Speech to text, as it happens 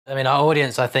I mean, our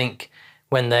audience, I think,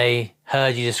 when they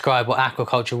heard you describe what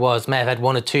aquaculture was, may have had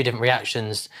one or two different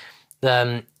reactions.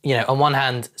 On one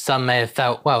hand, some may have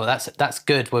felt, well, that's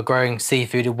good. We're growing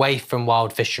seafood away from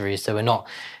wild fisheries, so we're not,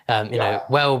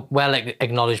 well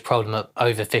acknowledged problem of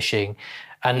overfishing.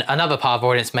 And another part of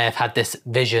our audience may have had this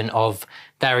vision of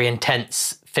very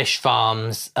intense fish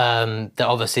farms that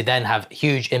obviously then have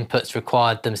huge inputs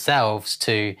required themselves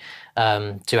to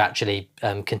actually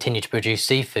continue to produce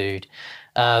seafood.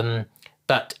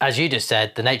 But as you just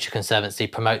said, the Nature Conservancy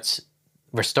promotes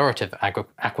restorative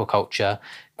aquaculture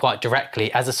quite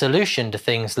directly as a solution to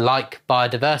things like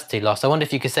biodiversity loss. I wonder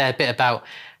if you could say a bit about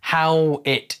how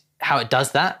it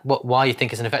does that, why you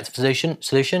think it's an effective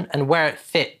solution, and where it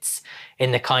fits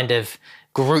in the kind of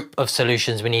group of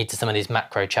solutions we need to some of these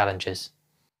macro challenges.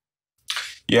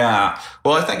 Yeah,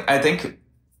 well, I think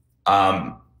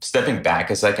stepping back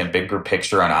a second, bigger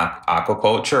picture on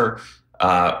aquaculture,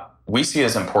 we see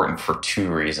as important for two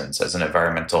reasons as an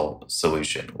environmental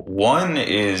solution. One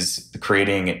is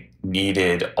creating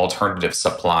needed alternative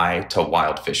supply to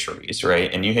wild fisheries,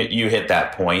 right? And you hit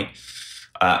that point.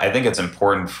 I think it's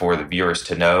important for the viewers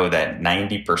to know that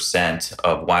 90%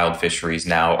 of wild fisheries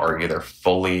now are either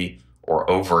fully or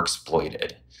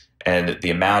overexploited. And the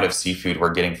amount of seafood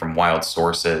we're getting from wild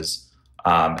sources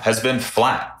has been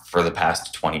flat for the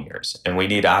past 20 years. And we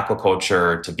need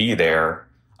aquaculture to be there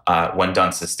when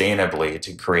done sustainably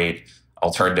to create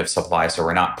alternative supply, so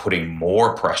we're not putting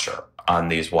more pressure on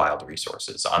these wild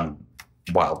resources, on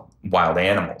wild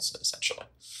animals, essentially.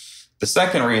 The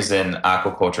second reason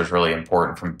aquaculture is really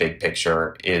important from big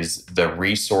picture is the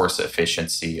resource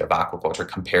efficiency of aquaculture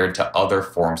compared to other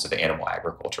forms of animal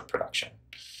agriculture production.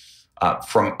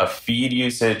 From a feed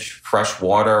usage, fresh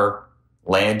water,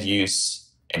 land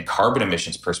use, and carbon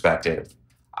emissions perspective,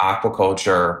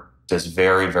 aquaculture does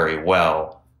very, very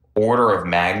well. Order of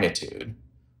magnitude,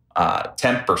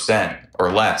 10%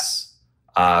 or less,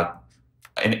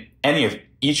 in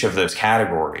each of those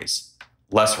categories,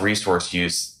 less resource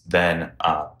use than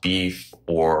beef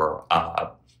or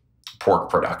pork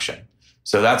production.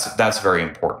 So that's very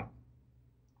important.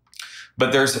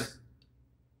 But there's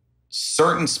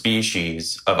certain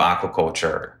species of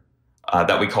aquaculture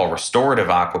that we call restorative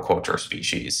aquaculture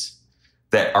species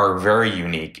that are very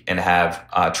unique and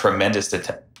have tremendous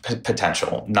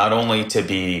potential, not only to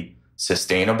be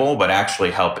sustainable, but actually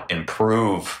help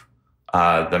improve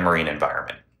the marine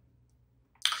environment.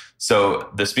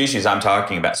 So the species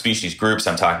groups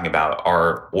I'm talking about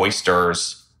are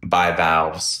oysters,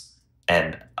 bivalves,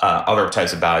 and other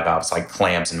types of bivalves like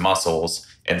clams and mussels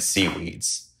and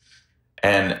seaweeds.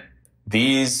 And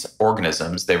these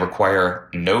organisms, they require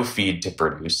no feed to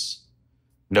produce,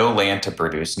 no land to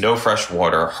produce, no fresh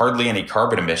water, hardly any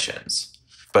carbon emissions,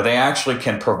 but they actually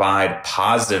can provide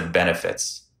positive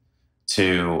benefits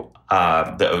to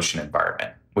the ocean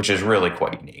environment, which is really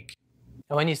quite unique.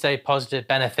 And when you say positive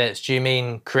benefits, do you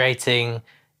mean creating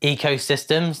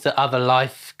ecosystems that other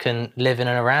life can live in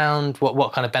and around?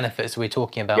 What kind of benefits are we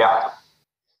talking about? Yeah.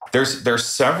 There's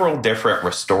several different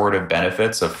restorative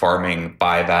benefits of farming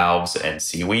bivalves and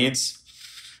seaweeds.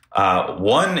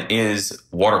 One is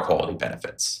water quality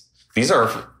benefits.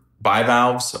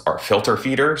 Bivalves are filter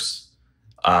feeders.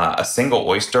 A single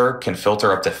oyster can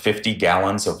filter up to 50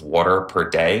 gallons of water per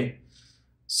day.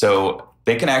 So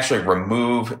they can actually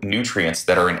remove nutrients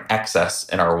that are in excess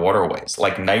in our waterways,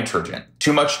 like nitrogen.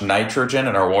 Too much nitrogen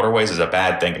in our waterways is a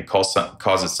bad thing. It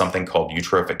causes something called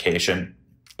eutrophication,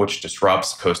 which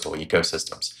disrupts coastal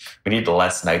ecosystems. We need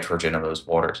less nitrogen in those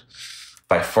waters.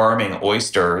 By farming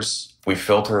oysters, we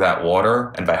filter that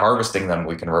water, and by harvesting them,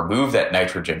 we can remove that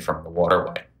nitrogen from the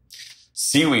waterway.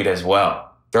 Seaweed as well.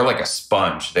 They're like a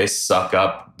sponge. They suck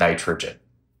up nitrogen.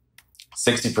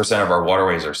 60% of our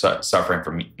waterways are suffering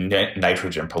from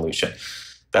nitrogen pollution.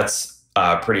 That's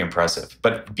pretty impressive.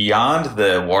 But beyond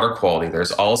the water quality,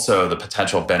 there's also the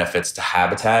potential benefits to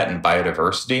habitat and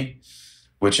biodiversity,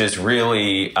 which is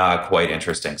really quite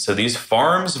interesting. So these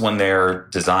farms, when they're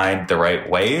designed the right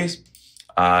ways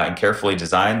and carefully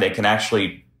designed,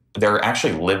 they're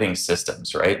actually living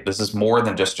systems, right? This is more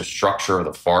than just a structure of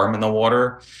the farm in the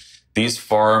water. These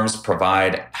farms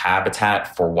provide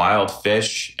habitat for wild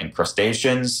fish and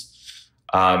crustaceans.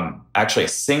 Actually, a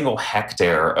single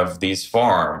hectare of these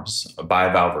farms, a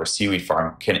bivalve or a seaweed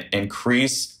farm, can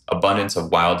increase abundance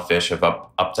of wild fish of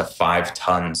up to 5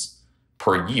 tons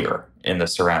per year in the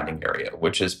surrounding area,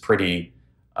 which is pretty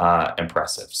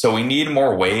impressive. So we need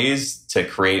more ways to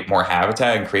create more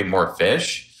habitat and create more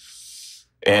fish.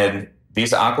 And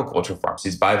these aquaculture farms,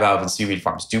 these bivalve and seaweed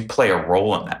farms, do play a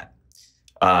role in that.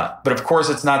 But of course,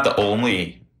 it's not the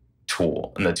only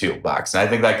tool in the toolbox. And I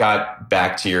think that got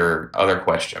back to your other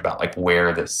question about like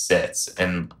where this sits.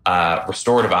 And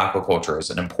restorative aquaculture is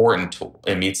an important tool.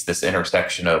 It meets this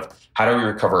intersection of how do we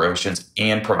recover oceans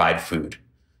and provide food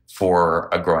for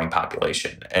a growing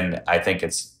population. And I think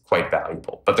it's quite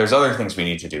valuable. But there's other things we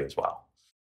need to do as well.